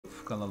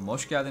kanalıma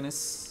hoş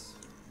geldiniz.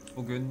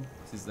 Bugün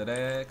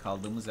sizlere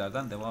kaldığımız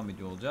yerden devam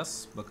ediyor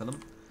olacağız. Bakalım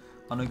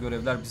ana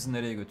görevler bizi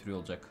nereye götürüyor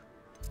olacak.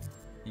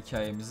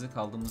 Hikayemizi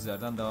kaldığımız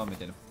yerden devam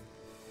edelim.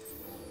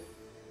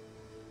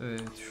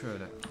 Evet,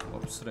 şöyle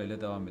hop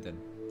sırayla devam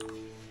edelim.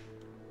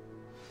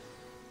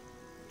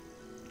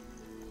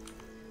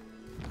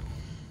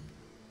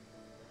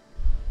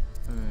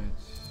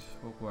 Evet,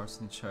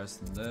 Hogwarts'ın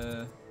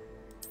içerisinde.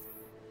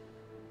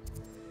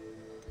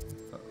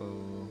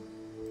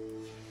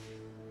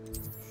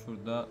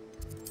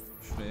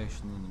 Şuraya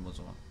ışınlandım o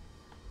zaman.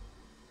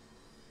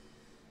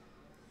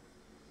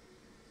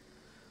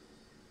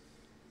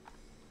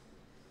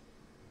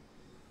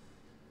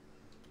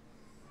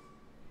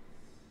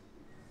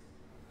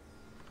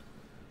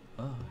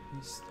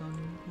 Ah İstanbul.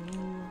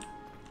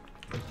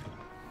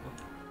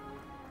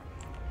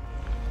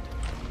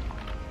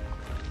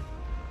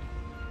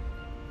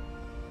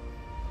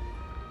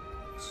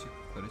 Çık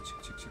yukarı,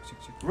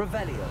 çık.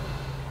 Revelio.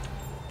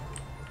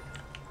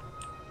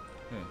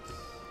 Evet.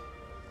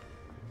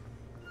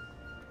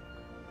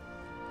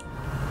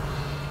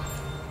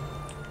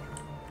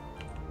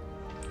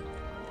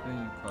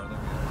 En yukarıda bir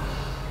yer.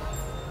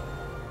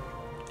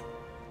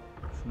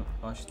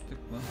 Şunu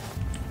açtık mı?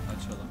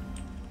 Açalım.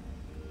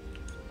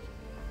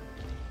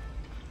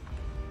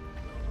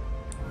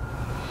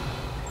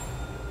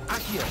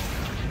 Accio.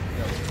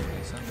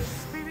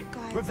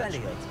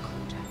 Revelio.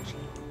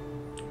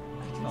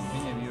 Tamam,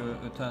 bir nevi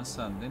öten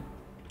sendin.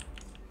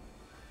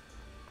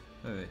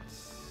 Evet.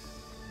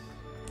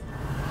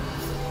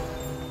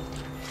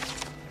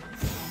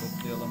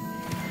 Toplayalım.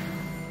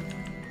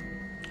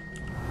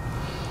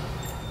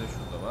 Bir de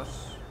şurada var.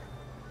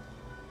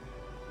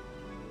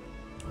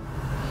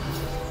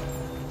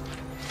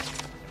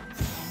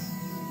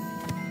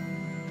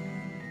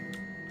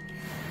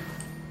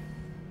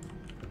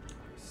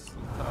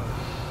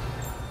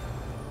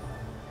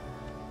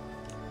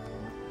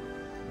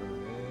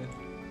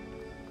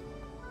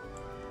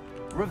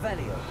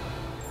 Revelio.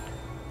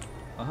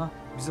 Aha,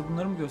 bize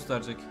bunları mı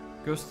gösterecek?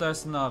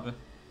 Göstersin abi.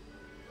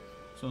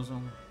 Son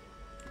zaman.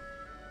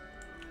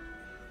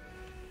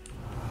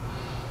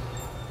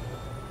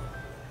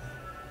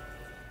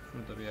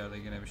 Şurada bir yerde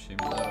yine bir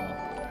şeyimiz var ama.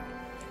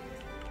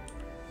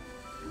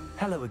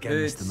 Hello again,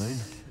 Evet. Mr. Moon.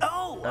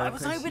 Oh, I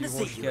was hoping to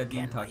see you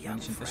again, my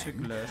young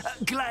friend.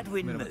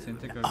 Gladwin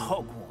Moon,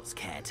 Hogwarts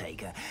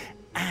caretaker,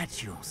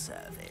 at your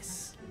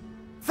service.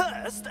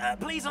 First,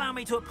 please allow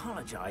me to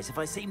apologize if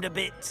I seemed a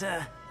bit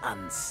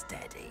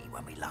unsteady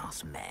when we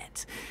last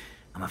met.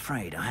 I'm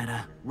afraid I had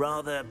a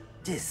rather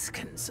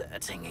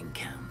disconcerting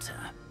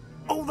encounter.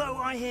 Although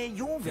I hear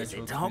your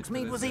visit to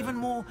Hogsmeade was even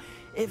more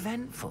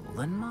eventful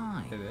than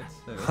mine.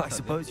 I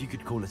suppose you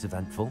could call it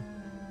eventful.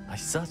 I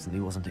certainly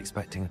wasn't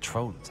expecting a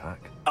troll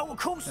attack. Oh, of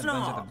course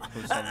not.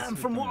 And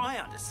from what I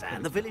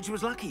understand, the village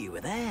was lucky you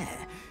were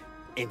there.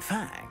 In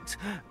fact,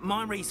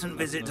 my recent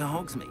visit to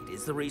Hogsmeade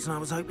is the reason I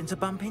was hoping to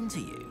bump into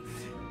you.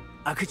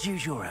 I could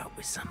use your help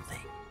with something.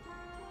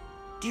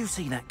 Do you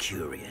see that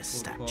curious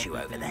statue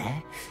over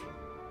there?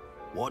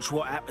 Watch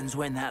what happens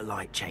when that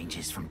light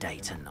changes from day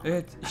to night.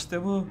 Evet,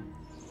 işte bu.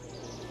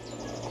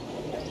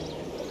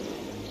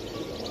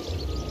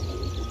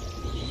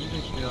 Ne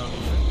bekliyor abi?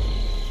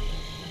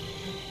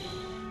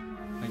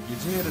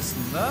 Gece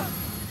yarısında.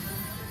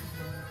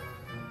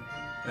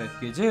 Evet,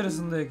 gece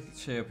yarısında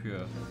şey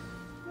yapıyor.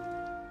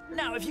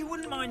 Now, if you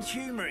wouldn't mind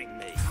humoring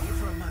me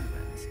for a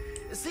moment,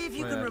 see if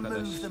you can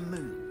remove the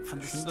moon from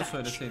the Şunu da statue.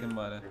 söyleseydin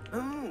bari.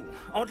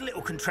 Odd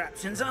little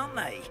contraptions, aren't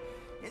they?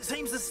 It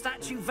seems the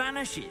statue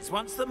vanishes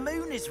once the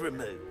moon is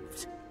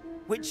removed,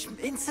 which,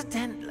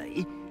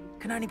 incidentally,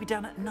 can only be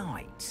done at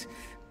night.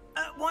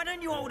 Why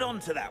don't you hold on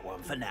to that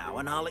one for now,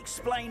 and I'll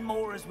explain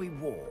more as we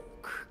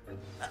walk.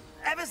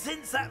 Ever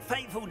since that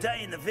fateful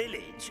day in the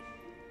village,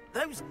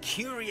 those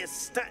curious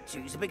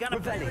statues have begun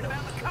appearing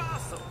about the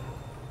castle.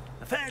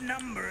 A fair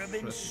number have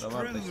been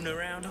strewn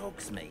around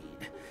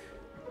Hogsmeade.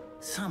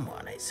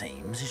 Someone, it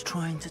seems, is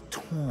trying to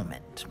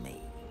torment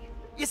me.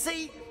 You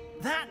see,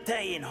 that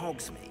day in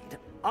Hogsmeade,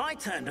 I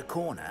turned a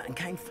corner and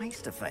came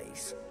face to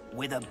face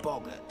with a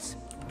boggart,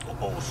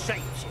 or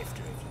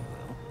shapeshifter,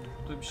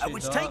 if you will,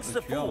 which takes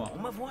the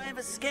form of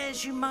whatever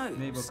scares you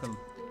most.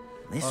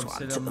 This Abi one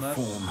took the selamlar.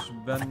 form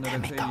of Ben a Naruto'ya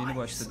yeni demiguise.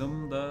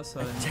 başladım da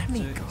sadece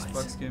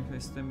Xbox Game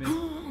Pass'te mi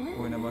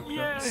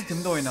oynamakta?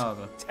 Steam'de oyna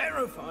abi.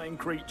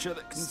 Terrifying creature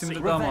that can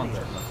Steam'de daha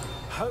mantıklı.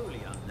 Wholly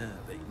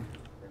unnerving.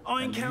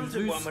 I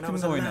encountered one when I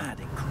was Steam'de a oyna.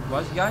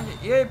 lad in Yani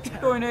ya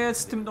Epic'te oyna ya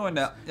Steam'de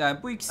oyna.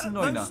 Yani bu ikisinde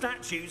oyna. Those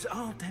statues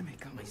are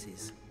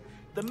demiguises.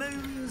 The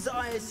moons,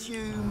 I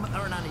assume,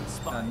 are an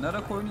uninspired. Yani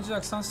Narak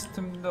oynayacaksan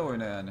Steam'de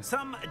oyna yani.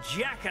 Some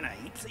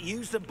jackanapes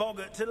used a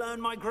boggart to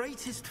learn my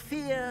greatest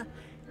fear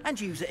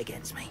and use it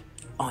against me.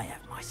 I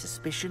have my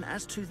suspicion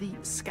as to the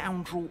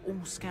scoundrel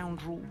or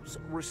scoundrels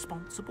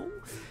responsible.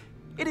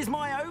 It is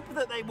my hope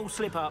that they will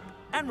slip up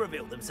and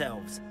reveal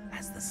themselves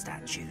as the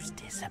statues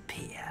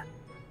disappear.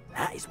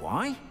 That is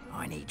why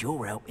I need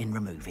your help in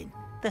removing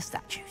the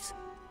statues.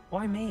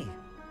 Why me?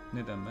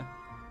 Neden be?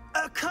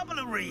 A couple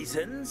of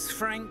reasons,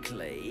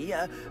 frankly.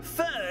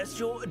 First,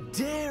 your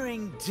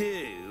daring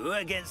do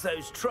against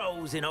those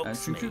trolls in Yani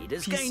Oxmead çünkü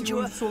has gained PC you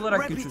a oyuncusu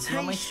olarak geçiyorsun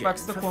ama reputation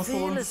Xbox'ta for konsol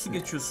oyuncusu fearlessness.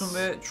 geçiyorsun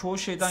ve çoğu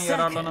şeyden Second,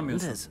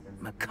 yararlanamıyorsun. as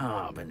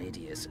macabre and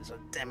hideous as a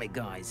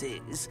demiguise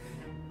is,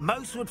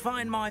 most would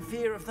find my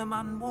fear of them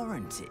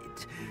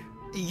unwarranted.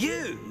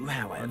 You,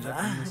 however,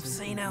 have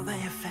seen how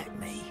they affect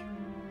me.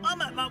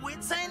 I'm at my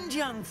wit's end,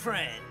 young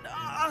friend.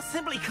 I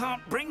simply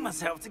can't bring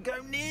myself to go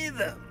near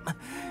them.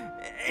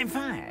 In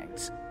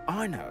fact,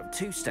 I know of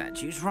 2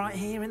 statues right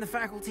here in the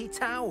faculty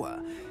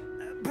tower.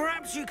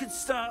 Perhaps you could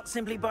start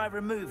simply by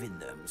removing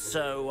them,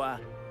 so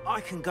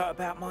I can go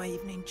about my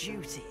evening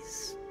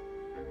duties.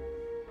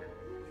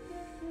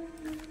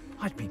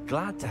 I'd be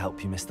glad to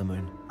help you, Mr.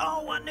 Moon.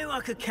 Oh, I knew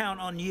I could count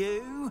on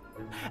you.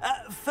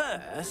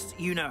 First,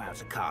 you know how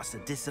to cast a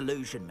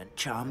disillusionment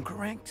charm,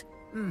 correct?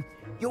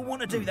 You'll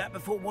want to do that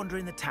before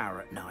wandering the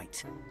tower at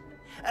night.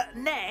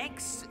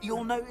 Next,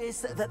 you'll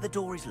notice that the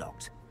door is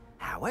locked.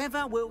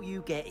 However will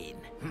you get in?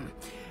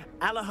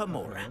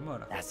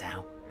 Alohomora, that's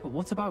how. But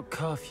what about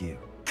curfew?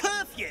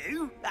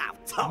 Curfew? Oh,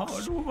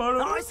 tosh!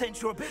 I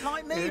sense you're a bit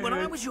like me when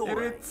I was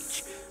your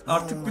age.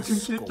 Artık bütün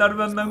kilitler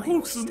benden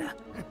korksun.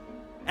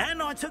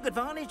 And I took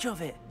advantage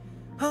of it.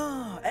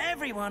 Oh,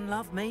 everyone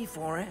loved me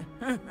for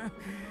it.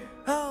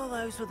 Oh,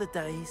 those were the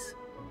days.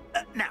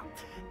 Now,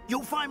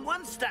 you'll find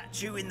one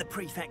statue in the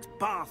prefect's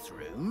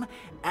bathroom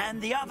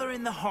and the other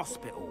in the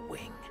hospital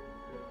wing.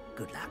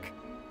 Good luck.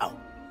 Oh,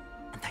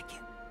 and thank you.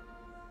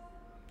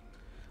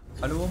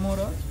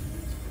 Alohomora.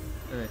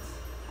 Evet.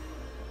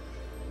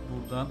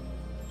 Buradan.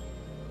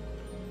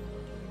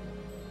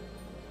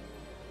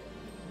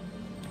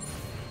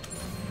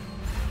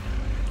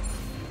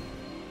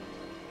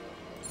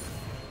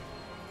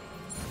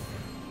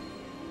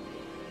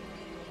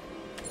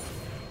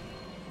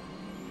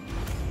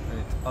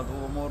 Evet,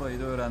 Alohomora'yı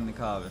da öğrendik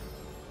abi.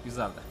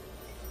 Güzel de.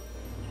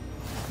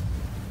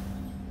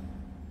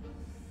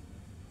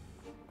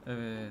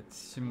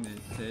 Evet, şimdi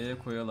T'ye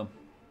koyalım.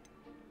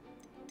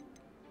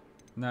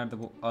 Nerede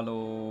bu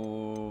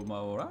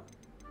Alohomora?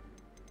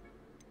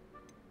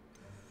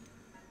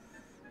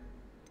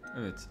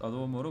 Evet,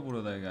 Alohomora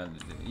burada geldi.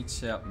 Hiç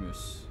şey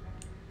yapmıyoruz.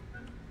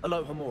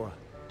 Alohomora.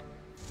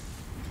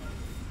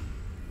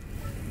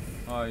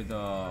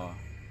 Hayda.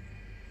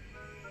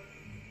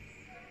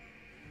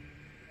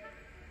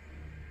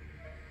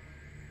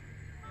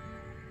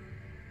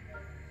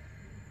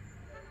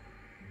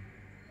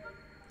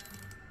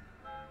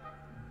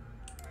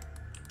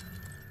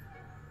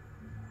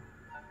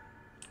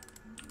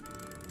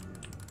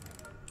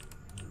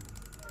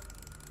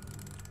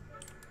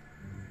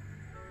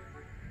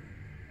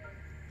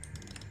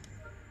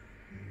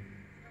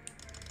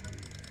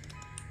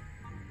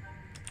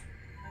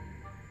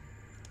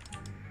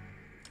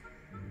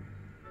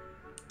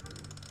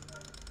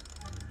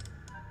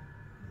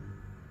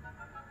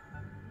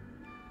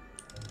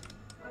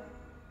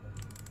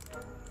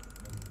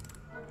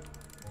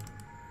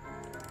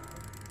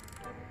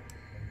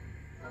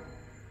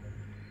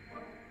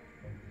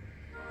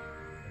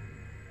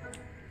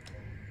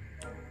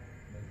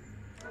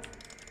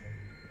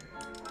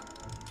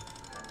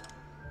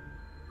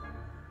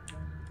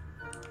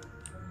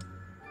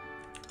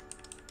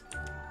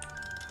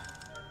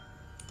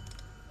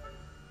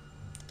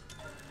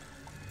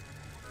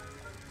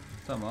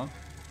 Tamam.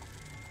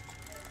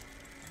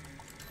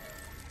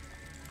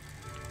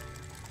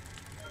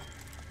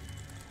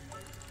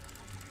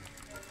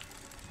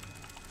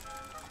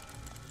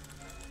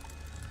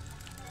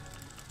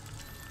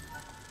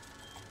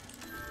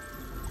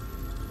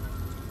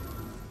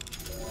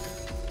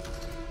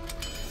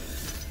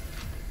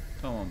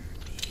 Tamam.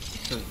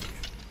 Çözdük.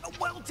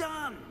 Well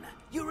done!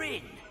 You're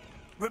in.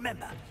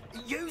 Remember,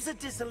 use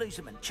a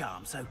disillusionment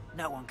charm so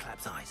no one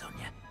claps eyes on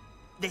you.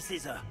 This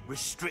is a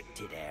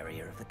restricted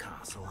area of the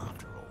castle,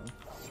 after all.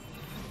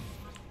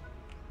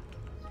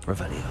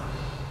 Revelio.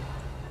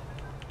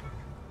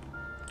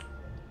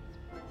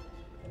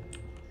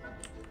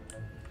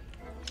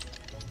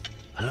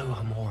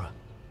 Alohomora.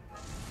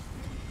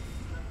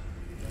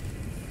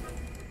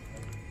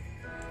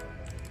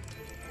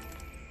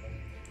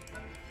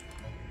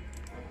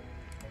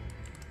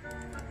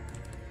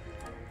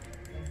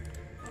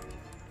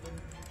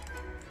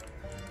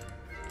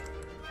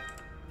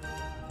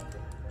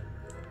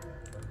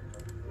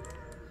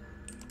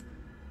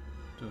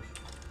 Dur.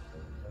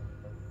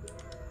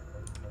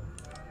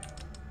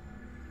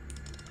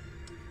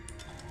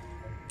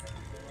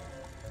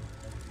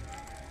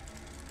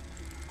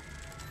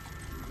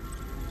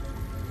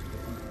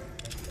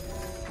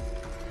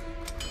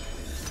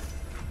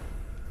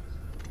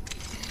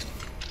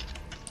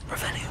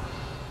 Revelio.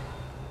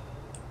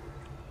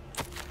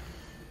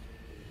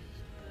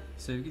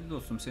 Sevgili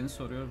dostum, seni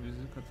soruyor,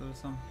 bizi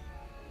katılırsam.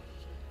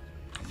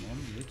 Tamam,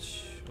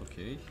 geç.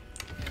 Okey.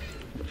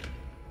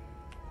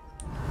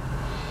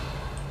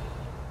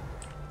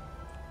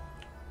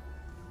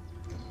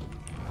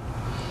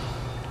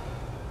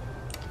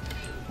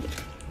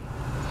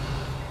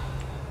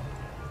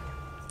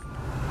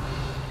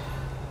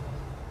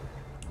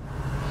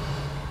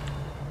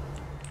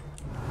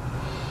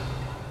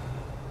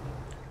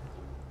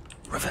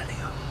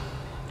 Revelio.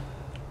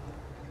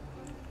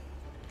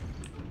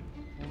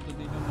 Orada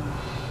değil ama.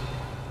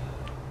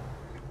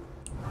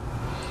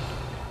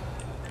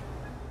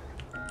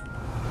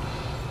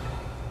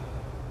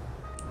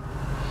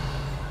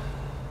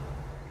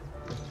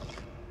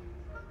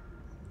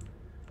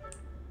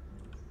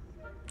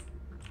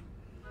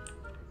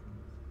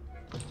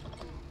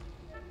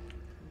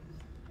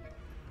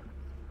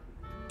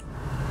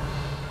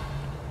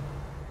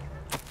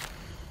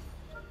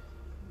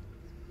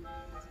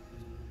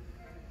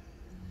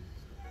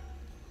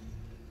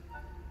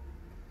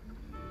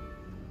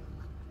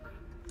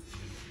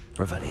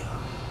 Revelio.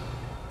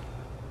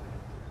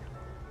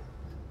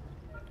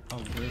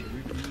 Abi buraya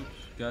büyük bir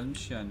loot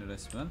gelmiş yani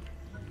resmen.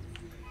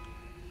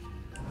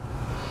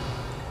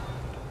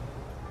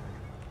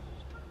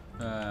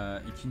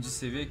 İkinci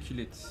seviye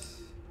kilit.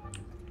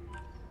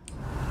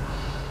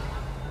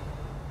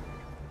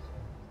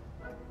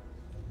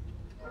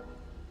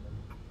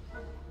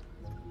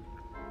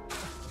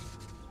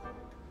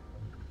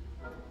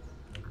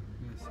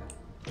 Neyse.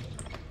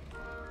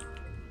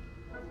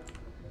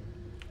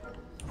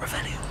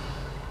 Revelio.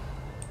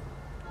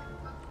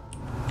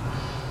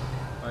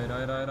 Hayır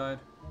hayır hayır hayır.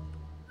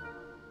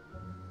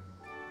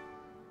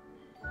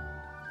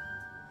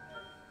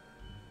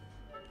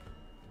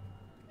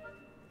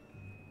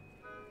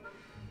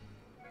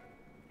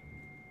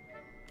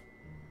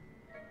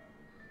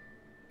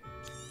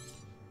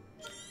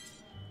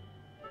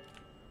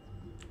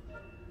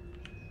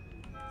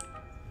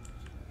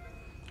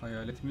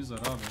 Hayaletimiz var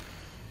abi.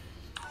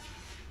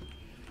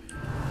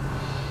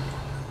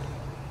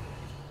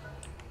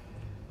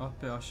 Ah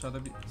be,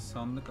 aşağıda bir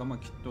sandık ama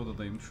kilitli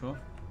odadaymış o.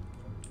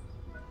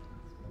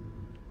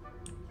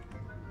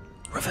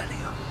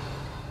 Revelio.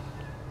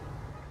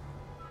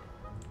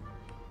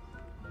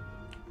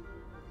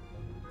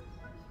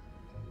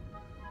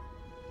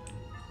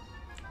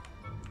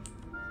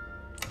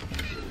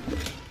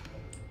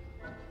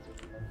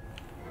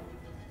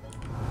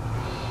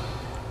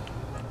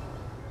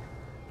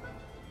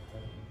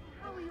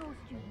 How are your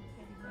students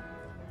getting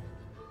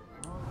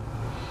on?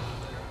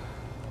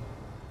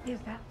 Is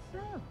that so?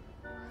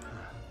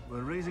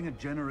 We're raising a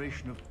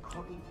generation of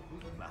coddled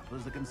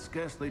flappers that can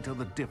scarcely tell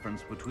the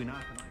difference between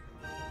art and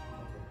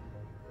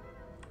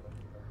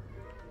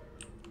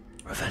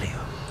Revelio.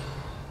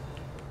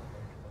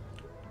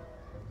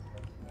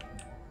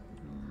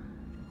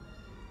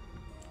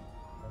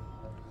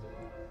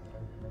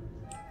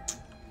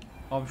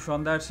 Abi şu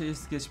anda her şeyi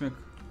es geçmek.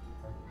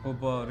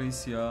 Oba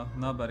reis ya.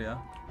 Ne haber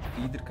ya?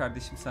 İyidir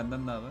kardeşim,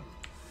 senden ne haber?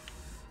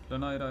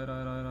 Lan hayır hayır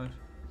hayır hayır hayır.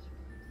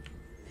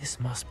 This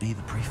must be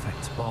the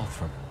prefect's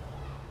bathroom.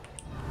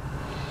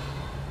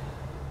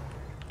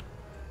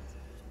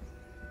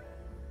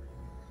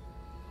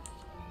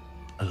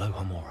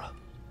 Alohomora.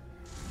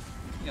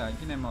 Ya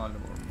yine malum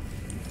oldu.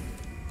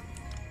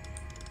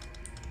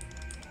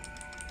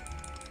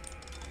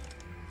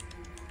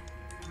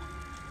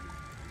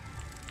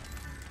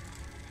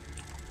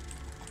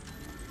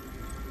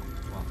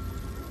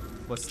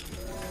 Basit.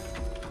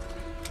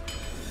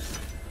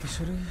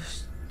 Dışarı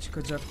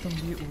çıkacaktım,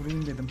 bir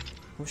uğrayayım dedim.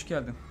 Hoş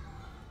geldin.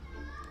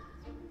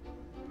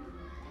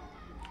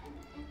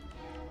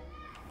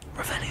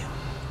 Revelio.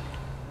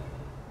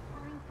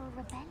 Time for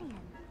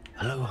rebellion.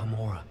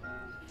 Alohomora.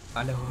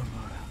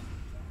 Alohomora.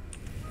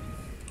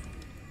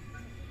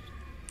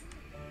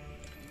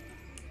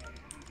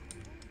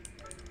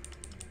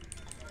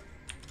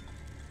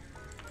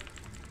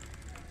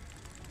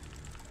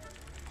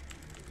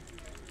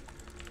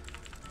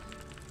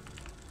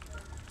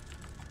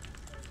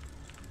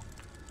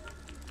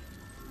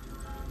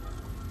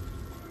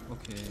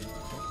 Okey.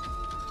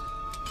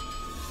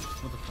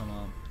 Bu da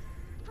tamam.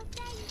 How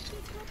dare you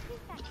speak to a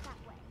prefect that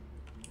way?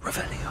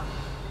 Revelio.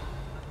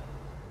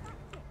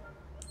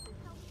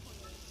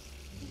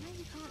 You know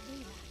you can't do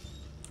that.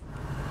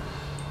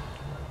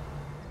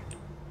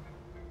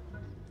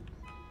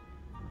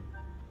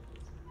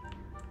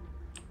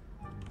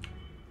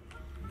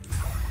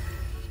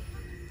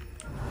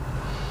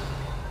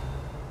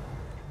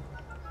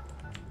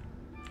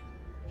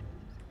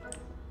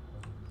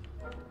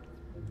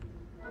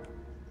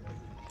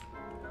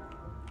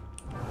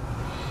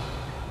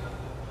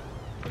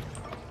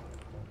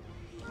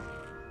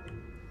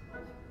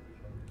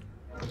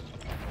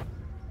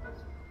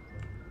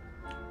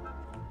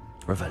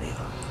 Revelio.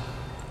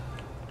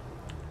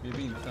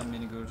 Bebeğim sen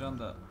beni göreceksin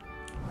da.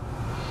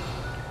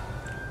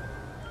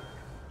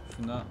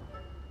 Şuna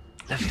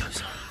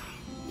Leviosa.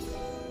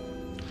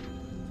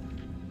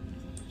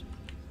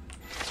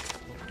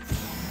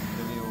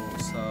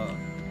 Leviosa.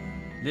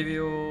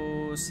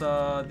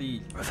 Leviosa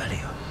değil.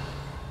 Revelio.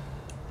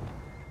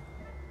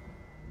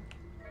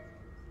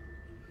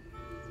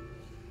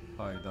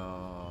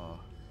 Hayda.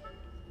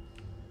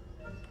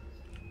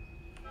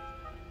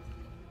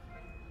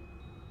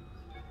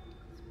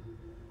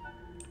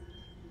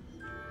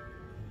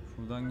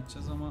 Şuradan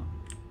gideceğiz ama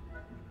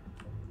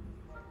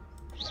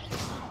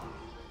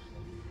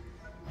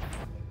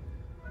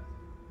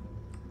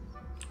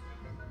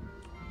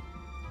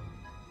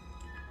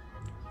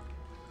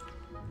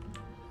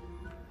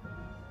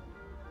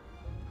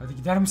Hadi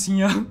gider misin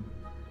ya?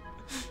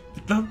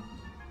 Git lan.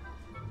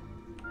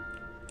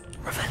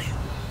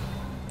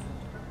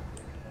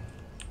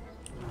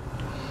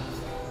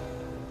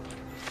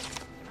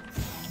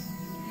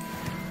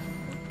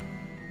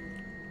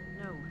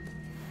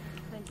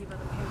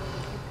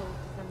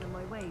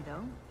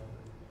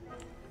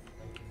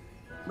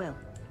 Well,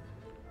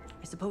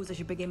 I suppose I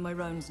should begin my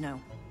rounds now.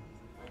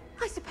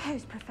 I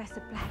suppose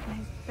Professor Black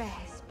knows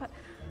best, but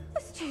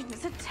the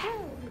students are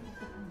terrible.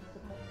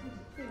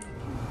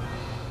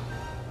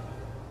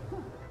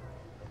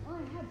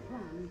 I had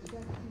planned to go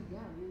to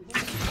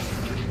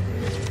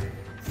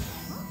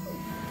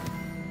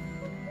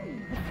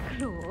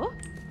Claw?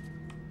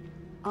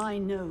 I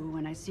know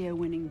when I see a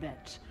winning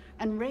bet,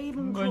 and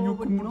Ravenclaw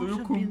would not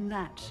have been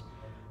that.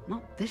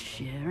 Not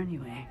this year,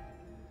 anyway.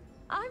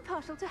 I'm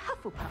partial to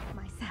Hufflepuff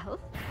myself.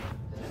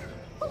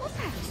 What was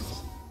that?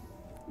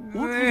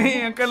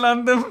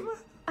 Yakalandım.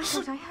 I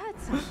thought I heard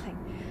something.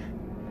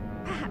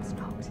 Perhaps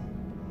not.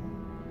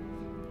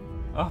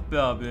 Ah be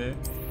abi.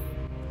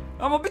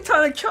 Ama bir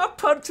tane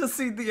kağıt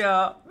parçasıydı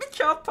ya. Bir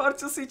kağıt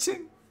parçası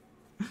için.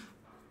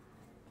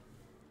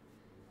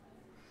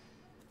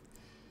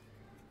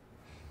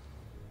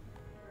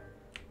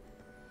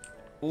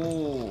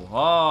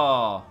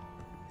 Oha.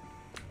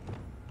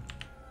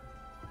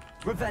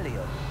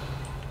 Revelio.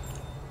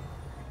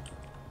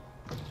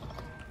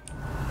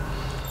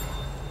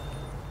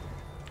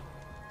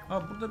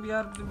 Ha burada bir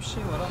yerde bir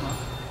şey var ama.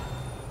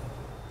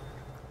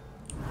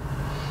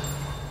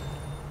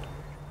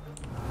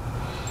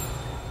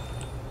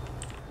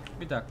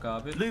 Bir dakika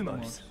abi.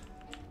 Lumos.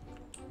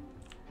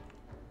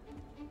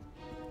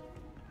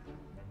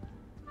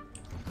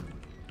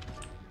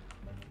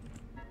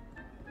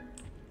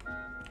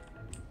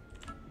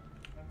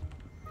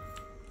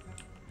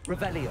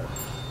 Revelio.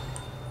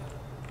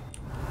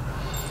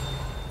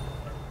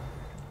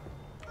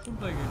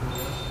 Şurada geliyor.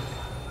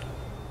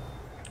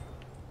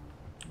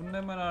 Bunun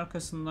hemen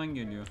arkasından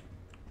geliyor.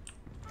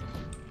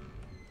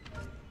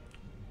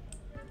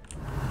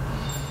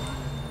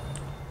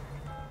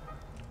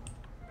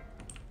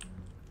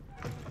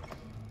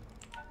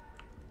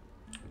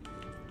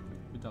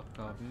 Bir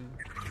dakika abi.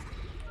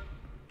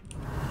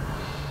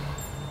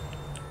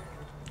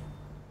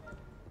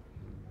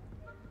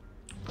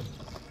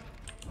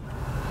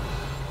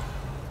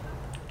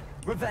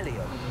 Revelio.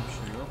 Burada bir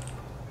şey yok.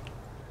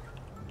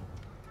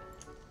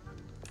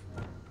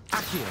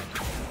 Accio.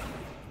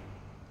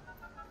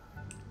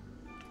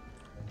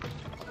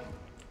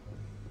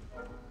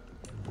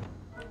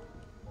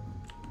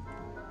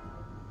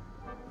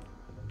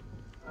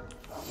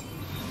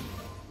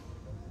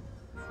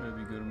 Şöyle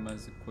bir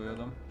görünmezlik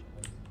koyalım.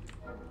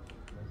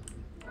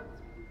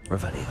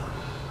 Revelio.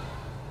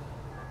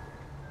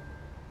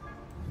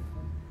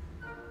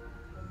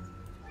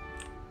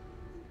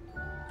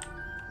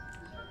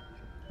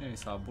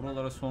 Neyse abi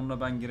buralara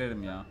sonra ben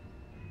girerim ya.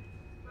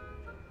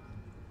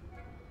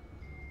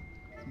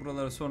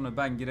 Buralara sonra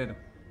ben girerim.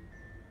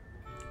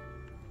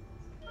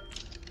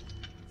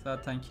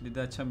 Zaten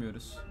kilidi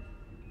açamıyoruz.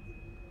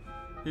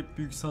 Hep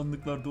büyük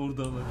sandıklar da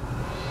oradalar.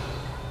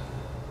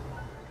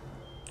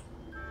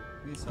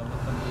 Neyse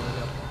Allah'tan böyle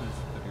yaptık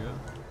gözüküyor.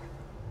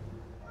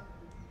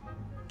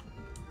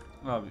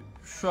 Abi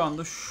şu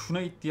anda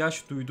şuna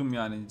ihtiyaç duydum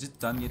yani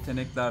cidden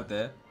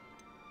yeteneklerde.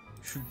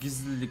 Şu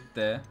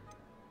gizlilikte.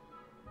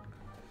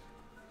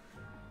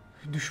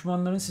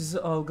 Düşmanların sizi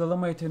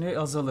algılama yeteneği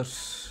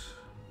azalır.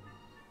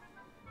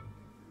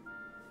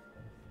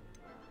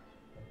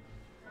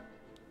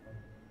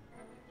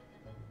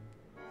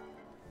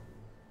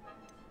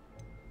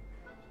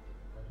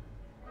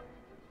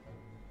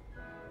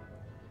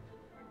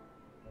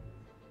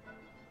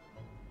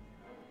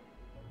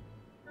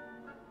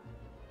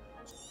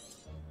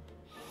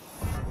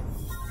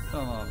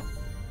 Tamam.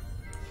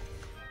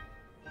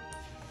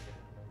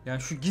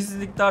 Yani şu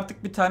gizlilikte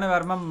artık bir tane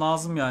vermem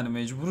lazım yani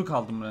mecbur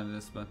kaldım ben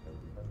resmen.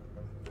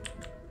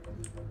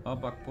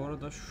 Aa bak bu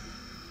arada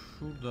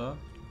şurada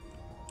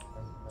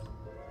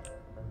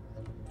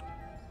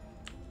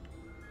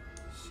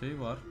şey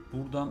var.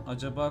 Buradan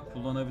acaba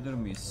kullanabilir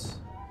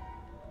miyiz?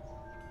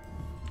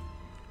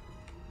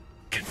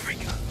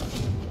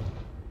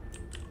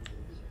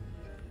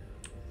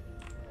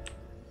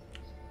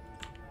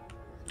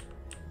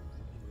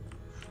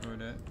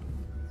 Şöyle.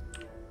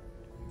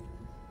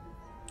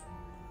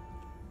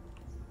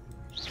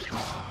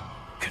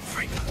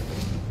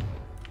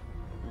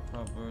 Yok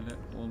abi böyle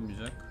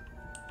olmayacak.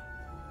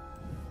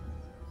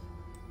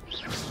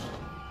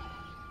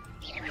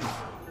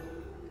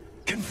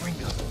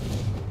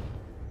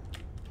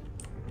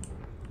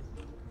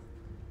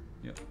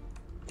 Ya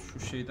şu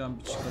şeyden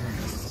bir çıkalım.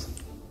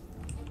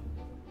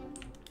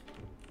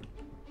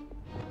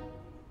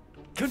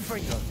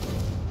 Confringo.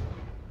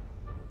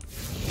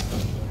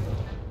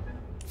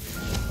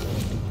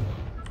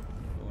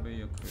 Orayı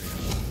yakıyor.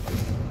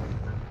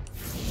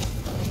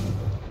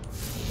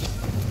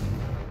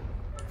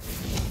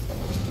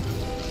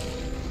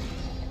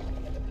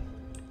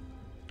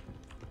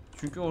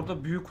 Çünkü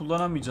orada büyü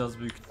kullanamayacağız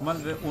büyük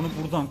ihtimal ve onu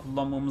buradan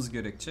kullanmamız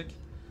gerekecek.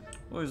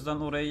 O yüzden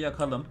orayı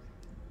yakalım.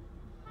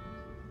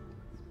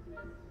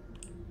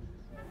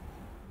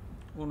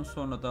 Onu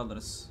sonra da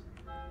alırız.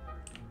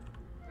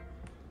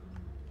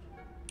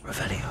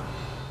 Revelio.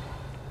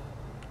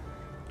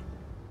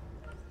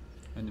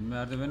 Yani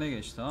merdivene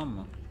geç, tamam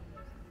mı?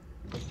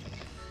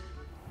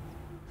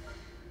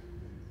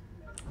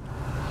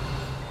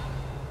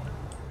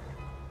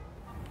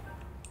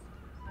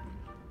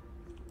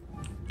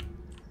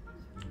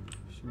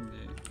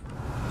 Şimdi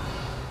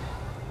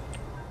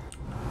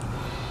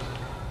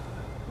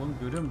oğlum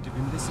görüyorum,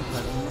 dibimdesin,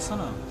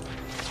 kaybolmasana.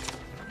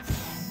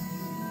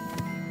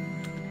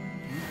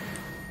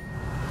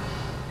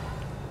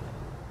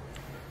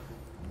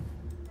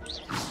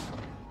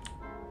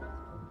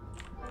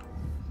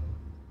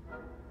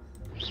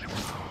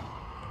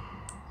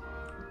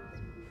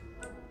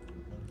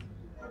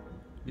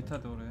 Git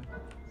hadi oraya.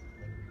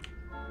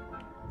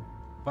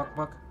 Bak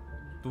bak.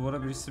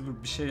 Duvara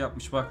birisi bir şey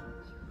yapmış bak.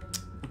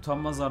 Cık,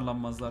 utanmaz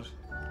arlanmazlar.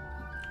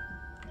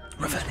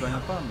 Ben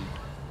yapar mıyım?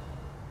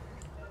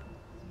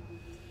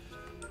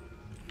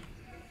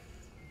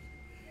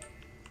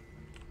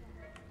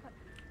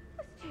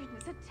 The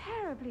students are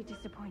terribly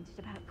disappointed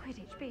about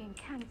Quidditch being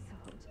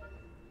cancelled.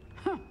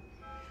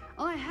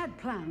 I had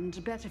planned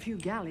to bet a few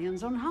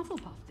galleons on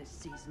Hufflepuff this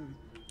season.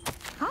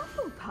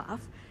 Hufflepuff?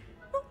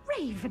 Not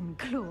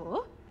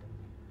Ravenclaw?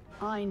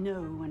 I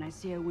know when I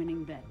see a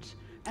winning bet,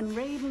 and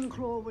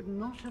Ravenclaw would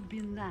not have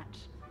been that.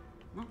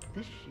 Not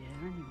this year,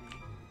 anyway.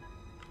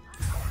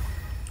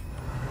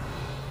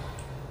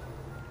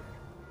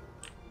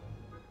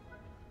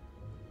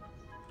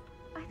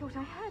 I thought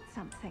I heard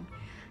something.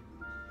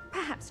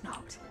 Perhaps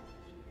not.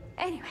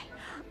 Anyway,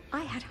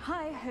 I had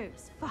high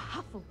hopes for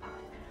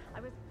Hufflepuff. I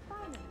was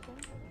finally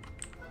going to...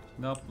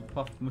 Ne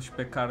yapmış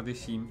be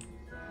kardeşim?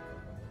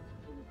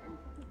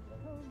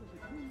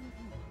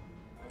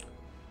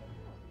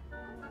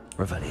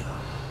 Revelio.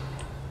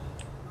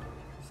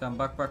 Sen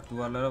bak bak,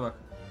 duvarlara bak.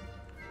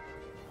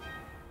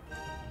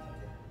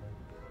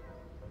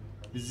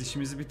 Biz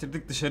işimizi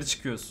bitirdik, dışarı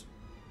çıkıyoruz.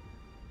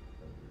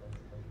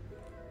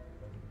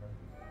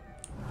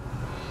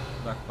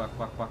 Bak bak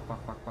bak bak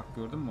bak bak bak,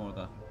 gördün mü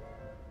orada?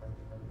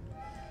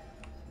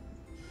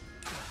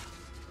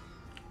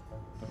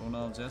 Dur, onu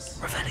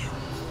alacağız. Revelio.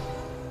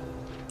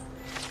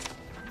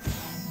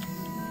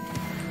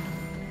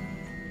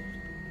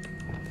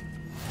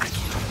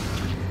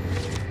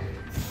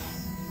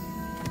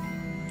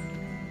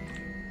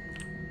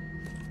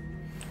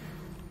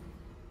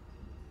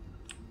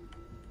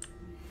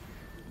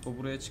 O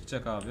buraya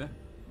çıkacak abi.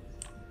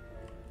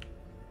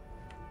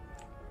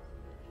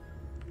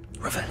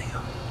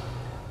 Revelio.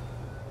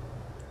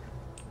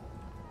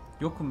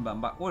 Yokum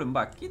ben, bak oğlum,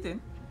 bak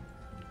gidin.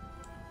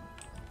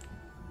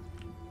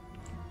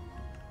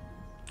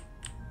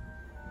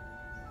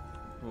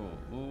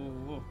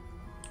 Oo.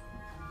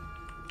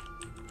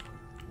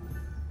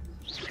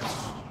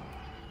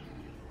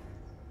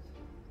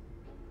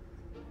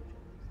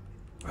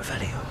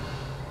 Revelio.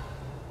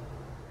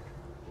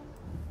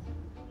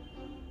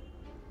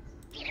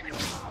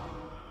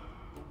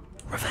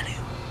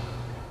 Revelio.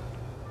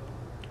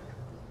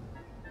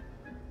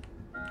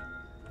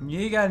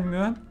 Niye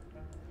gelmiyorsun?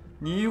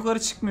 Niye yukarı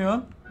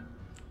çıkmıyorsun?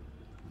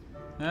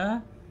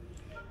 He?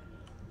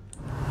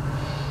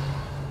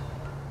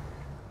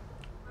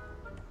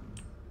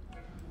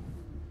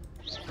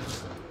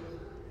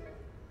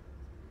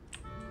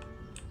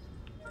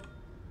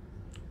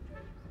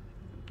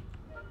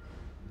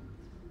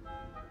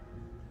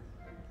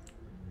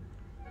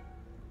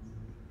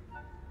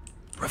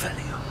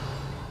 Revelio.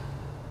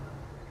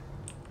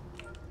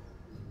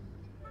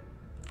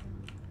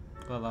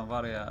 Valla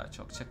var ya,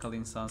 çok çakal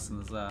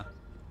insansınız ha.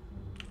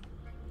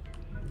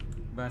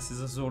 Ben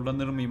size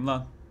zorlanır mıyım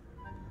lan?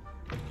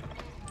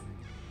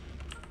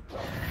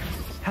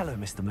 Hello,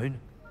 Mr. Moon.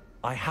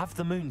 I have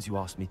the moons you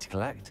asked me to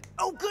collect.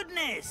 Oh,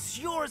 goodness!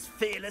 You're as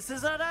fearless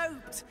as I'd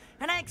hoped.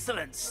 An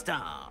excellent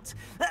start.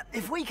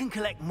 If we can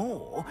collect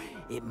more,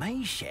 it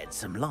may shed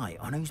some light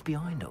on who's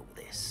behind all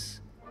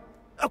this.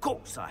 Of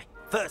course, I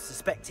first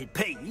suspected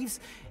Peeves.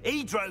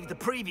 He drove the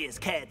previous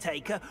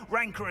caretaker,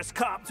 Rancorous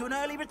Carp, to an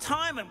early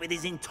retirement with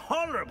his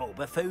intolerable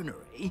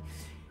buffoonery.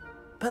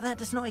 But that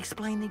does not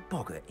explain the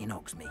boggart in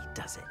Hogsmeade,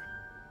 does it?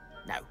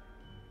 No.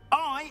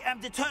 I am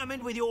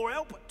determined, with your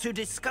help, to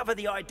discover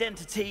the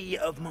identity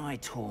of my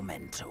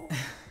tormentor.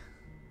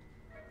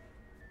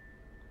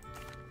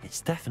 It's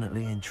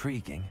definitely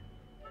intriguing.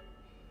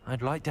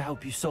 I'd like to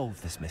help you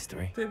solve this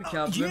mystery. Tabii ki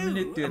abi,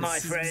 millet diyoruz. my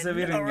Siz bize friend,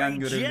 verin are yan a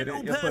görevleri,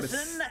 gentle yaparız.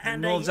 person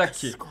and Ne a olacak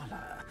ki?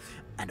 scholar.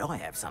 And I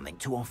have something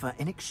to offer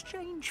in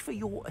exchange for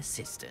your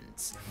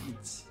assistance.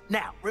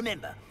 Now,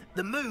 remember,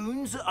 the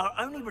moons are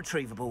only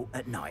retrievable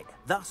at night.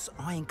 Thus,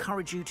 I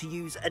encourage you to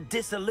use a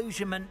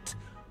disillusionment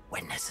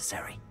when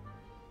necessary.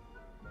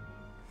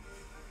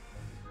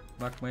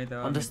 Bakmaya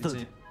devam Understood.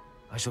 edeceğim.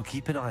 I shall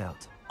keep an eye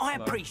out. I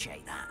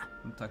appreciate that.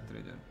 Bunu takdir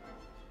ediyorum.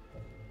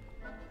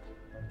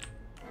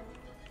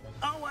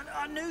 Oh, and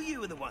I knew you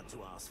were the one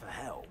to ask for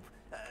help.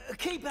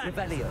 Keep at it.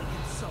 Revelio. We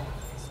can solve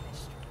this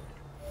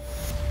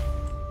mystery.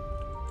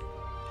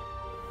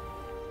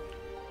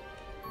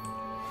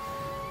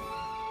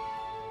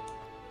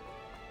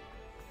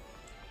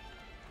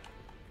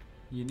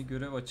 Yeni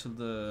görev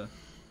açıldı.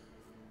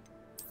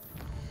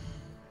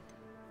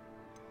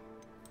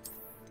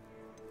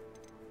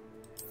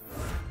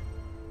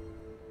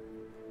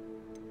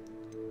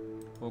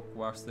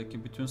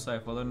 Hogwarts'taki bütün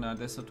sayfaları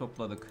neredeyse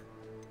topladık.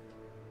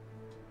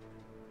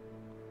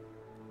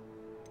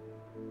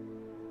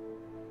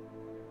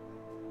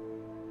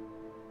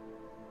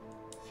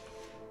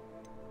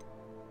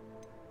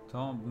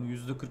 Tamam, bunu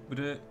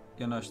 %41'e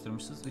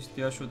yanaştırmışız.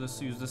 İhtiyaç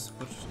odası %0.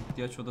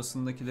 İhtiyaç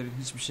odasındakilerin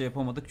hiçbir şey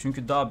yapamadık.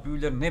 Çünkü daha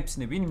büyülerin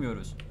hepsini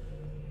bilmiyoruz.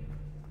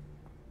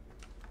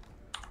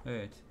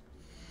 Evet.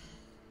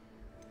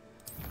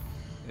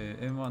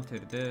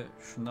 Envanteride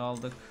şunu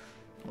aldık.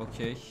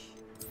 Okey.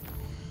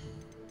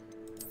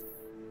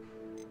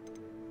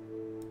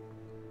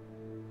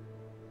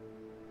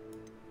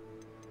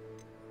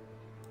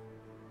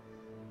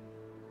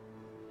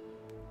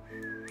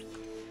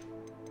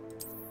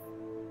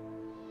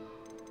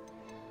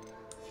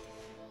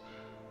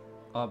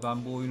 Aa,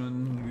 ben bu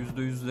oyunun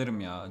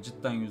 %100'lerim ya.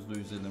 Cidden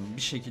 %100'lerim.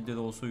 Bir şekilde de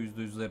olsa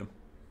 %100'lerim.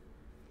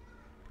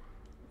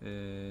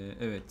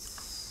 Evet.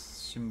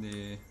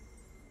 Şimdi...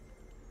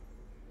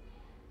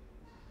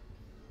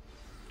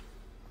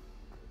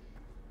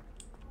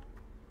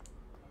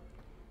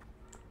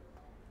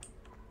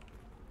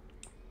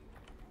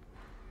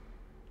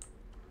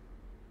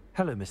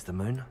 Hello, Mr.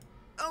 Moon.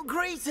 Oh,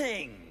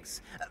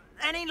 greetings!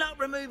 Any luck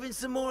removing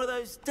some more of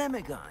those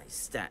demiguise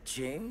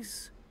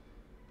statues?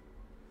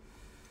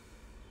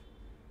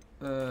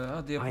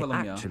 Hadi I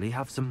yapalım ya. actually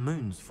have some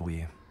moons for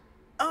you.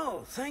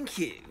 Oh, thank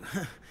you.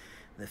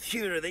 The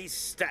fewer of these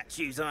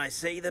statues I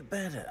see, the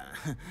better.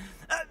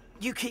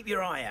 You keep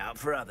your eye out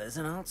for others,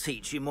 and I'll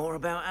teach you more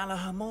about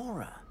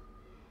Alohomora.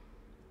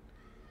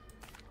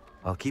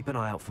 I'll keep an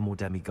eye out for more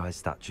demiguise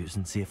statues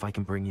and see if I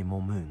can bring you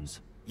more moons.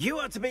 You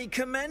are to be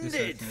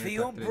commended for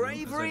your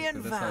bravery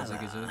and valor,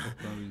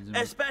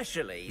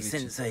 especially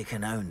since they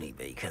can only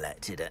be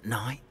collected at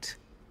night.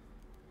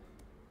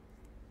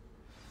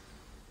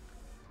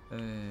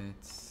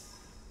 Evet.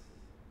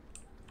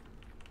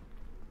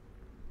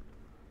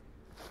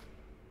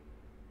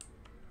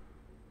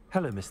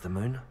 Hello, Mr.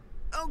 Moon.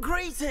 Oh,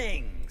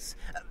 greetings!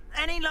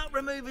 Any luck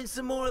removing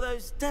some more of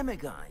those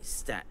demiguise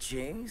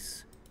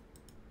statues?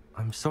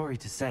 I'm sorry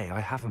to say I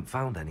haven't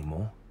found any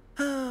more.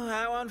 Oh,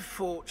 how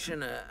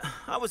unfortunate.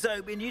 I was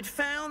hoping you'd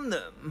found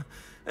them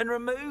and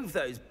removed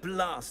those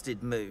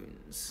blasted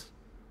moons.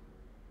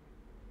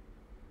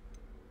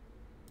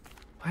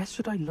 Where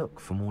should I look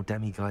for more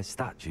demiguise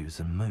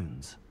statues and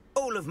moons?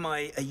 All of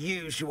my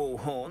usual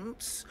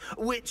haunts,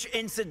 which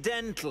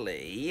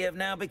incidentally have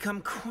now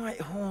become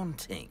quite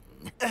haunting.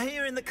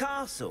 Here in the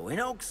castle, in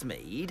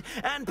Hogsmeade,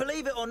 and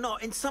believe it or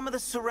not, in some of the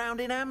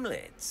surrounding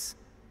hamlets.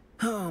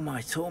 Oh,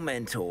 my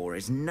tormentor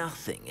is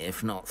nothing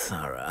if not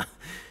thorough.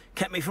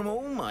 Kept me from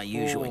all my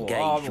usual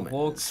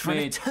engagements for an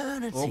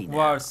eternity now.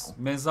 Hogwarts,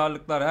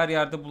 mezarlıklar her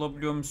yerde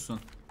bulabiliyormuşsun.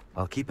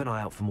 I'll keep an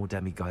eye out for more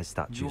demiguise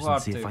statues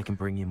and see if I can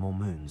bring you more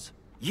moons.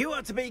 You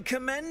are to be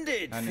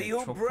commended for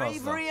your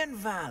bravery and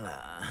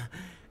valor,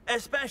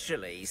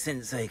 especially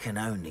since they can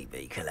only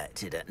be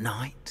collected at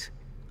night.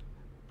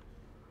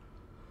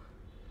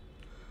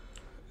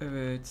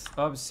 Evet,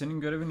 abi senin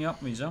görevini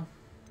yapmayacağım.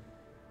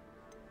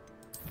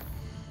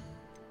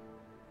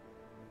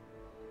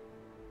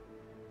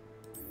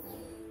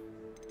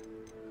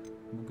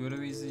 Bu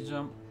görevi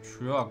izleyeceğim.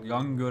 Şu yok,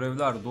 yan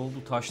görevler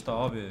doldu taşta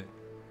abi.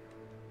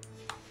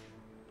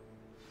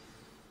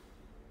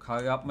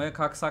 Yapmaya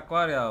kalksak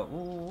var ya.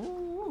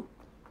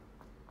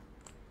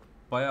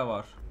 Baya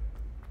var.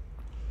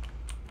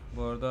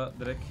 Bu arada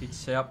direkt hiç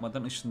şey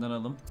yapmadan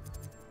ışınlanalım.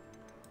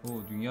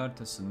 Dünya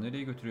haritası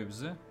nereye götürüyor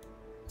bizi?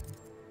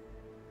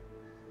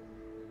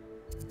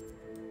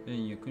 En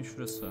yakın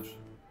şurası var.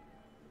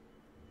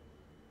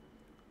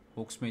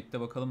 Hogsmeade'de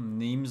bakalım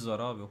neyimiz var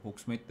abi.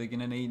 Hogsmeade'de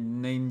yine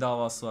neyin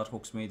davası var.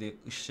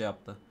 Hogsmeade'e şey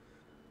yaptı.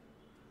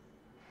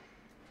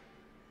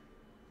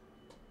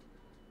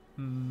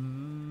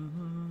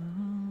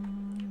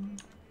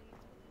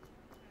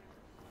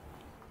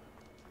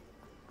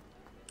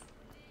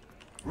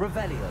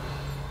 Revelio.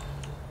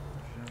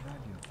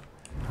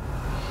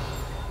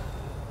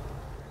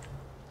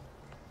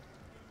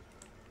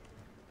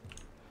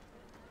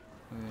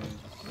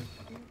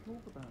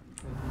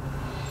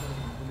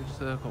 Village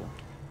circle.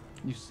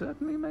 You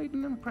certainly made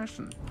an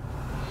impression.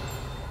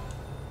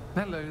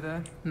 Hello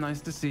there.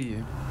 Nice to see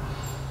you.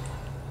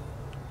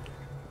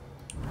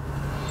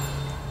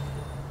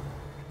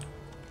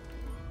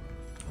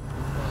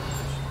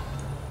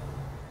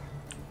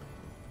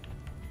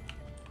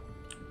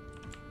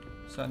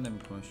 Senle mi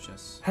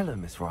konuşacağız? Hello,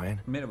 Miss Ryan.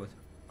 Merhaba.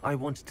 I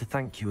wanted to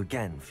thank you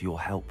again for your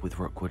help with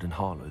Rookwood and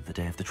Harlow the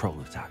day of the troll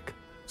attack.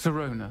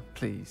 Sirona,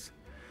 please.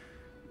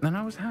 And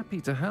I was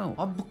happy to help.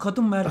 Abi bu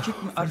kadın mı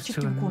erkek mi? Erkek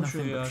gibi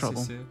konuşuyor ya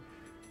sesi.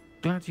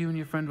 Glad you and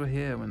your friend were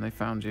here when they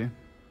found you.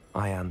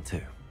 I am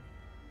too.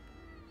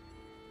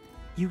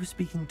 You were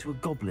speaking to a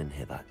goblin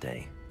here that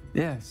day.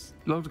 Yes,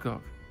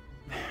 Lodgok.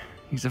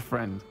 He's a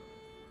friend.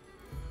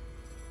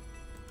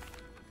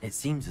 It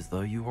seems as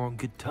though you were on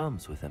good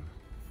terms with him.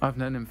 I've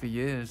known him for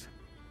years.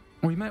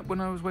 We met when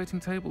I was waiting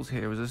tables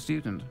here as a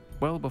student,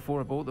 well before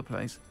I bought the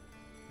place.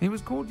 He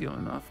was cordial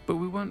enough, but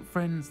we weren't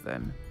friends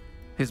then.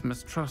 His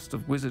mistrust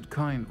of wizard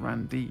kind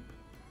ran deep.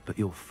 But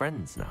you're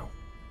friends now.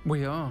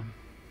 We are.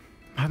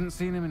 Hadn't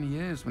seen him in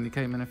years when he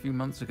came in a few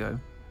months ago.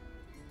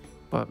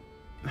 But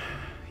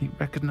he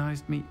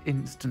recognized me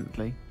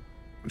instantly,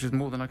 which is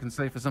more than I can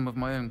say for some of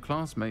my own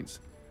classmates.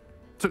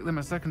 Took them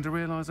a second to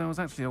realize I was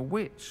actually a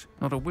witch,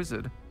 not a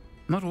wizard.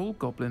 Not all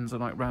goblins are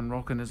like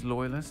Ranrock and his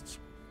loyalists.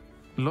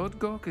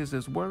 Lodgok is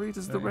as worried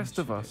as the rest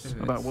of us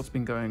about what's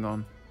been going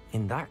on.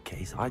 In that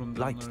case, I'd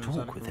like to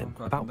talk with him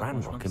about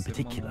Ranrock in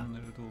particular.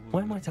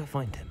 Where might I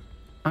find him?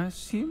 I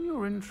assume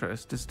your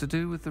interest is to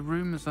do with the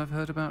rumors I've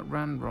heard about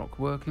Ranrock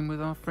working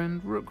with our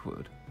friend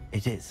Rookwood.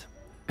 It is.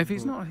 If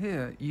he's not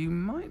here, you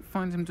might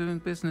find him doing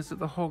business at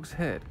the Hog's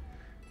Head.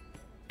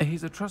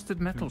 He's a trusted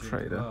metal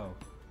trader.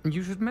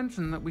 You should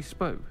mention that we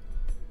spoke.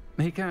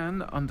 He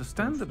can,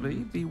 understandably,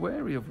 be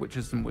wary of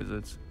witches and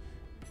wizards,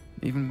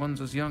 even ones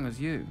as young as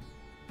you.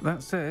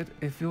 That said,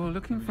 if you're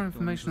looking for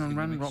information on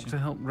Ranrock to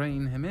help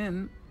rein him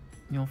in,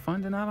 you'll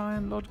find an ally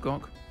in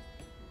Lodgok.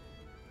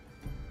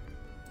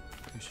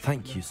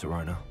 Thank you,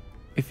 Serona.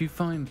 If you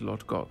find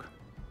Lodgok,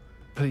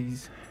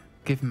 please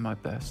give him my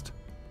best.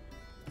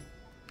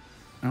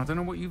 I don't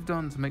know what you've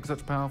done to make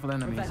such powerful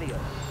enemies,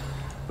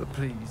 but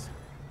please.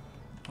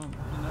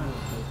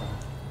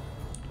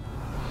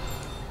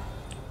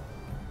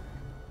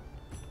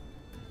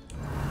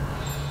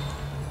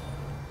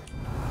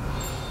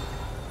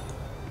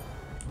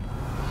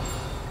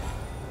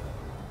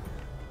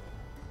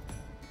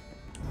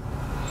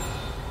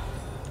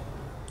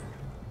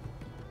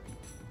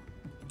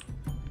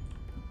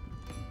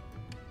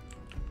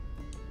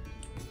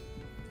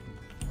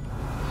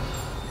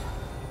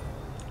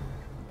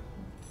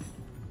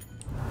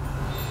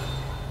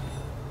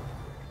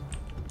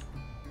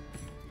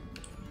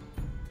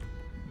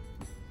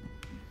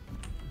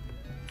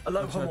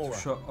 Alohomora'yı.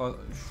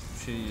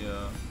 Şu şey ya.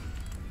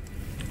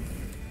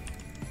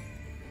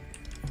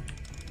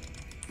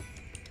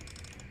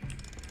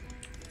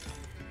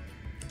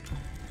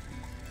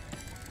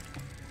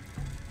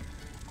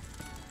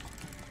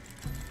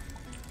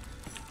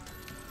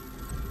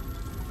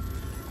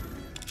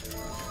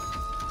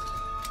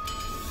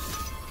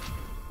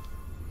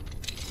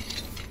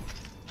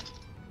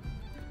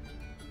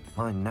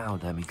 Mine now,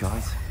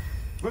 demi-guys.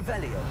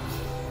 Revelio.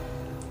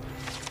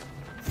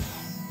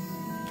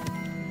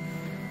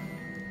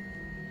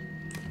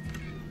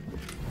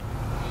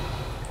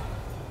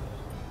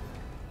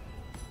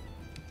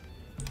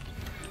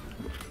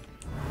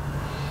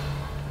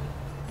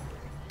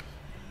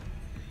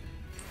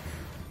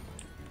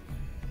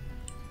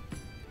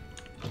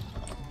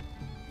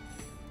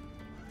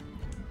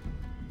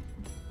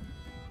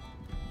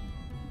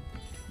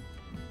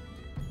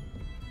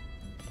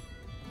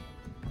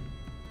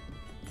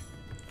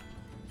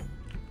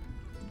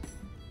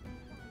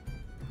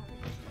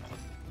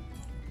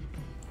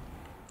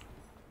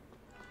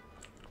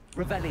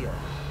 Revelio.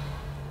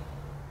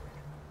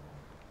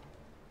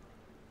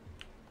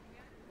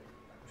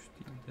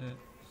 Şu değil de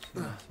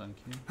silah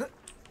sanki.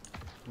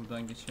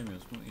 Buradan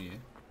geçemiyoruz. Bu iyi.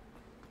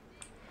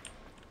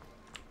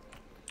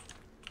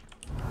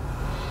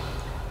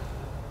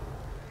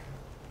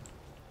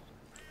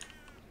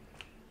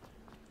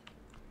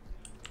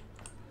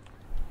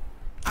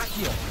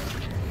 Accio.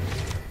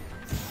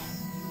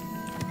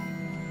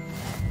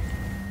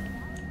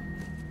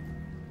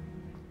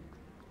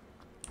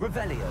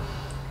 Revelio.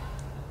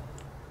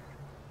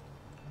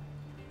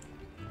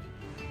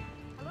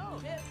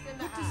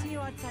 Good to see you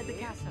outside the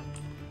castle.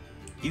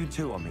 You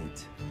too,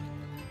 Amit.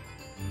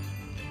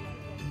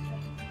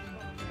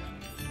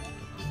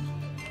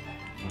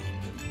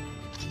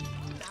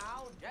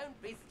 Now,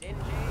 don't be stingy.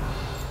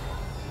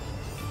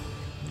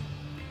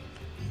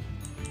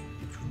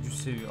 Üçüncü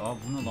seviye. Aa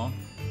bu ne lan?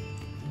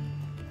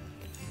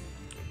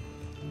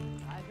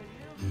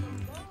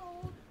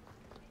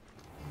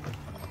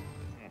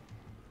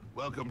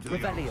 Welcome to the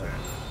Revelio.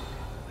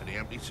 Any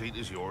empty seat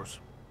is yours.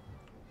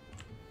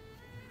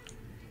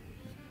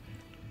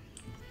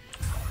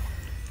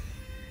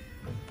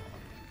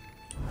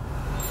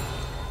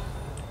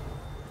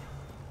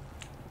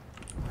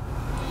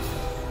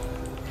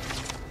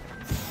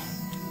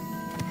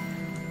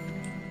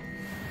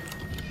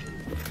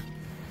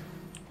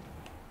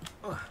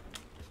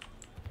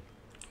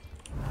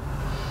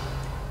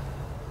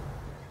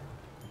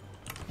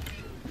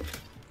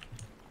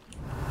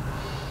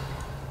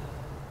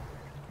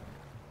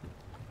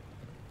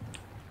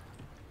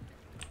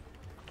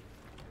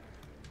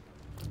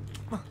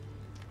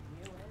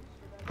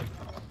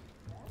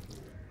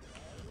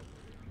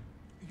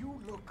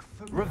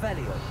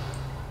 Revelio.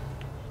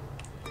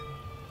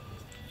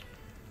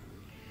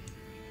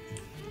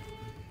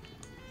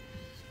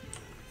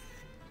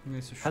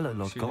 Neyse şu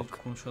Hello, şeyleri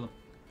Lodgok. konuşalım.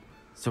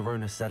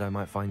 Serona said I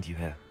might find you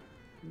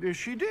here.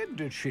 She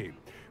did she?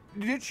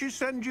 Did she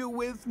send you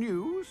with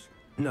news?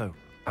 No,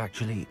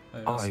 actually,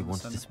 Hey, I aslında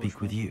wanted sen to de speak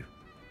with konuşma. you.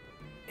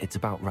 It's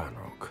about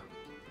Ranrock.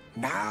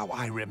 Now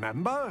I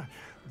remember.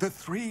 The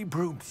 3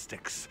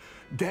 broomsticks.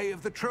 Day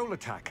of the troll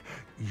attack.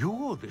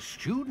 You're the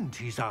student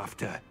he's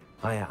after.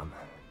 I am.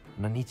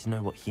 And I need to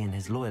know what he and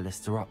his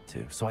loyalists are up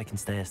to, so I can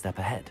stay a step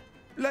ahead.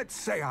 Let's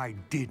say I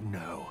did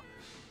know.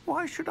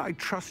 Why should I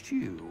trust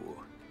you?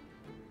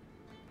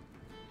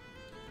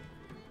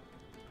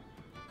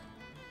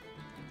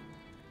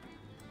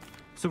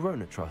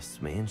 Serona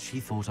trusts me, and she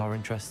thought our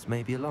interests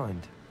may be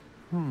aligned.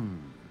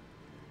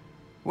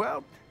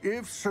 Well,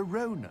 if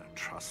Serona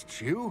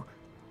trusts you,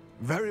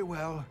 very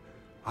well.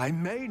 I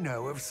may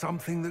know of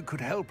something that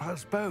could help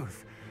us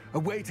both. A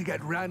way to get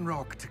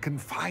Ranrock to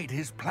confide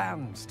his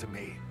plans to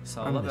me.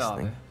 Sağla be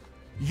abi.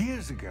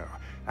 Years ago,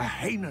 a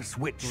heinous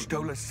witch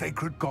stole a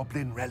sacred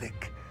goblin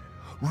relic.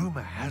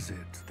 Rumor has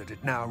it that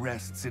it now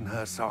rests in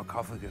her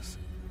sarcophagus,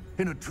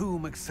 in a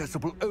tomb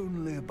accessible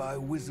only by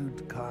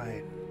wizard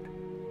kind.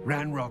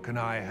 Ranrock and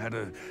I had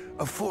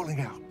a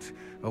falling out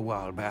a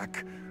while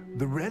back.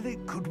 The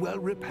relic could well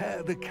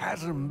repair the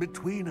chasm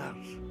between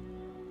us.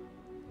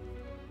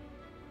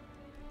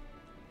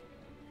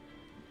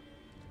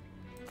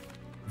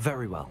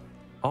 Very well.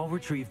 I'll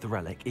retrieve the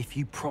relic if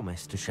you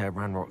promise to share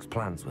Ranrock's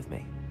plans with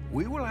me.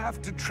 We will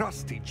have to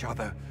trust each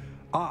other.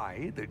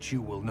 I, that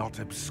you will not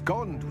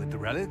abscond with the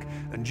relic,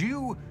 and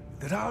you,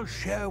 that I'll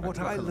share what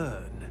I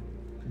learn.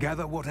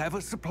 Gather whatever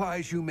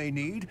supplies you may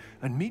need,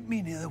 and meet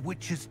me near the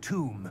witch's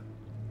tomb.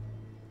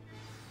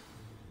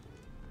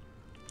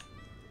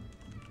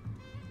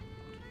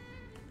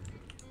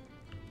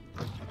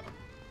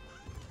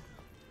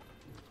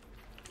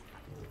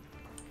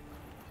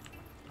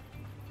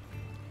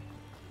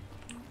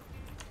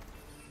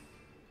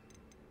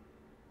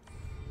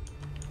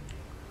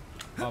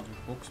 Abi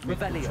box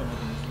metro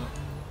uçamadığımızı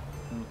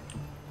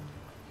unuttum.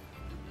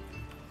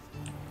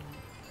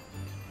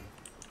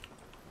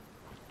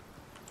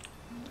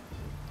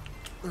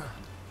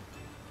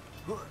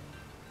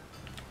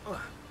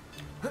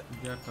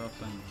 Diğer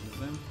taraftan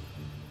gideceğim.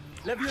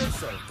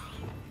 Levioso.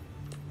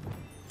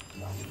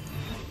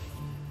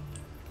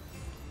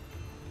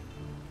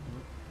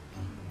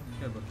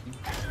 Gel bakayım.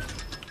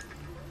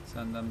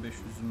 Senden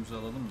 500'ümüzü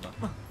alalım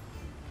da.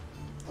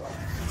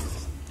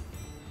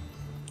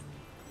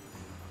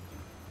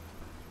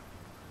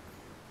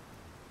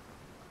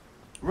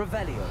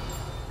 Revelio.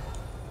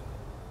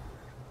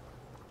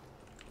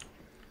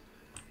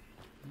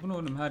 Bu ne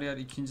oğlum, her yer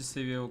ikinci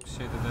seviye o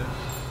şeyde de.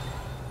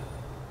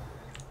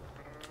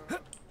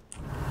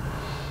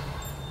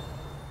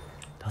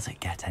 Does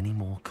it get any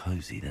more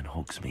cozy than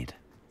Hogsmeade?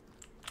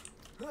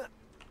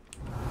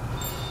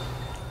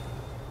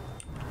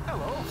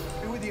 Hello,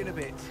 be with you in a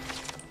bit.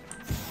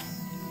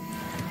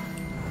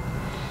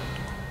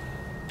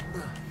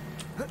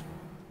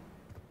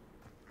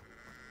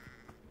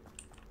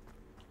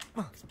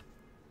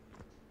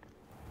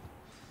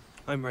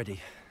 I'm ready.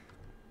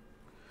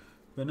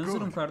 Ben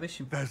hazırım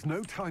kardeşim. There's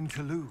no time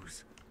to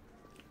lose.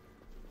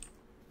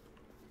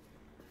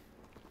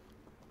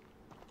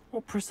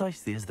 What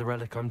precisely is the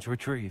relic I'm to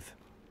retrieve?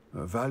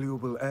 A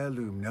valuable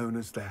heirloom known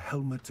as the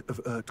Helmet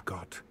of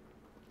Urtgott.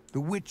 The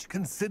witch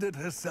considered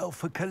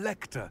herself a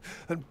collector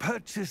and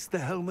purchased the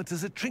helmet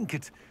as a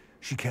trinket.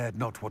 She cared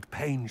not what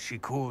pain she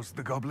caused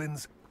the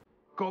goblins.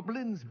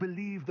 Goblins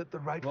believe that the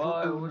rightful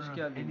owner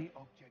of any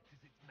object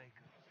is its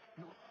maker,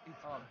 not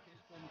its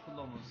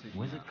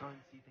Wizard kind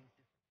see things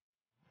different.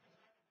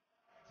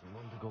 It's a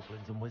wonder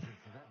goblins and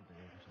wizards have ever been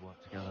able to work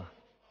together.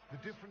 The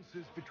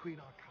differences between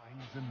our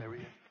kinds are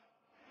myriad.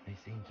 They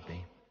seem to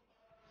be.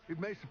 It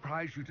may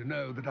surprise you to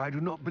know that I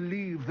do not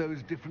believe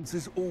those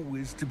differences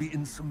always to be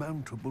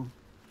insurmountable.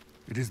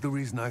 It is the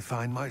reason I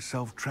find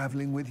myself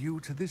traveling with you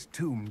to this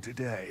tomb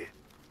today.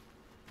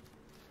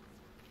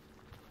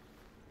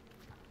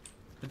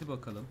 Hadi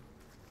bakalım.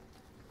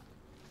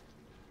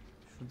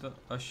 Şurada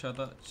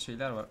aşağıda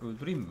şeyler var.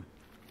 Öldüreyim mi?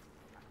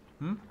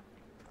 Hı?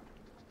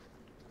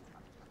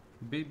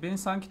 Beni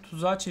sanki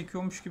tuzağa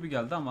çekiyormuş gibi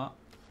geldi ama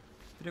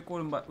direkt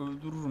oğlum bak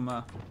öldürürüm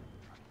ha.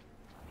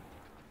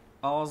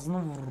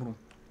 Ağzını vururum.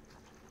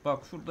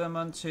 Bak şurada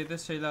hemen şeyde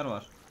şeyler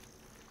var.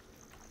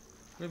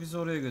 Ve bizi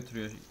oraya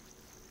götürüyor.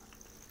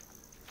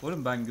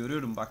 Oğlum ben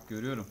görüyorum, bak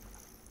görüyorum.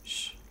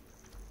 Şşş.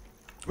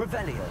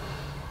 Revelio.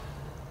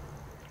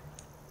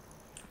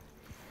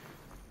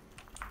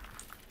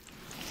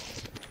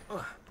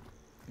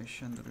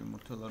 Eşendir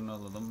yumurtalarını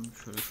alalım.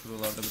 Şöyle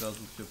şuralarda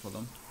biraz loot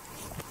yapalım.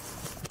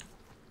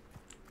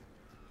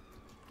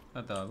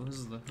 Hadi abi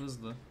hızlı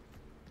hızlı.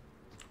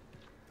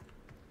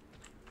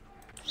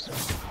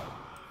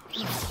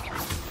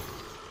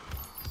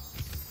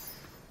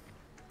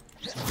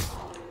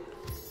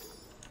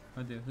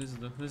 Hadi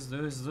hızlı hızlı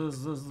hızlı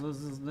hızlı hızlı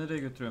hızlı. Nereye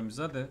götürüyorsun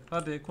bizi? Hadi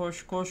hadi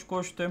koş koş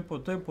koş,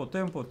 tempo tempo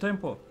tempo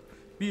tempo.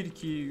 1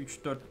 2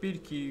 3 4 1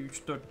 2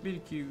 3 4 1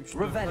 2 3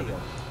 4. Revelio.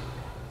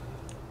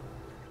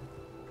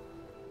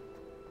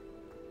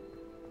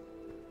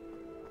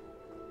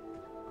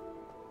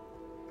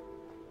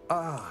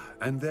 Ah,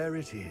 and there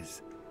it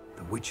is,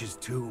 the witch's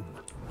tomb.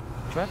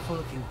 Dreadful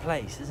looking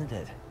place, isn't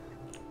it?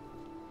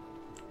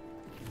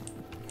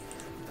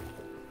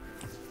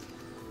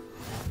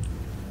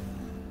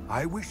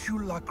 I wish you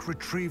luck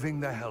retrieving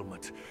the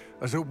helmet.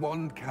 As a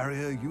wand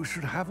carrier, you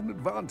should have an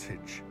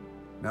advantage.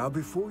 Now,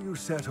 before you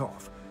set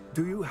off,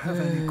 do you have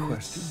any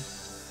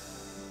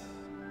questions?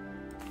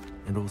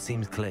 It all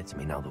seems clear to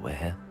me now that we're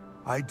here.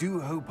 I do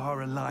hope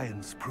our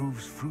alliance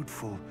proves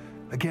fruitful.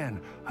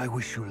 Again, I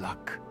wish you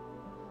luck.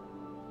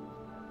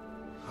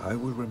 I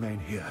will remain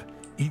here,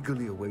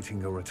 eagerly awaiting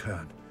your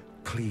return.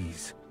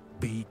 Please,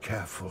 be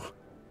careful.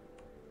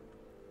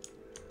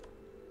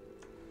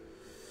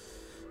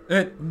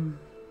 Evet,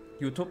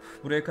 YouTube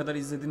buraya kadar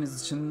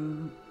izlediğiniz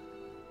için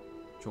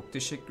çok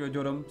teşekkür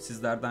ediyorum.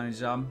 Sizlerden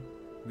ricam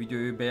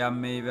videoyu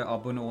beğenmeyi ve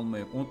abone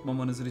olmayı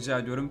unutmamanızı rica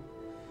ediyorum.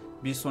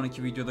 Bir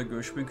sonraki videoda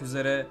görüşmek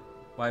üzere.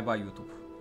 Bay bay YouTube.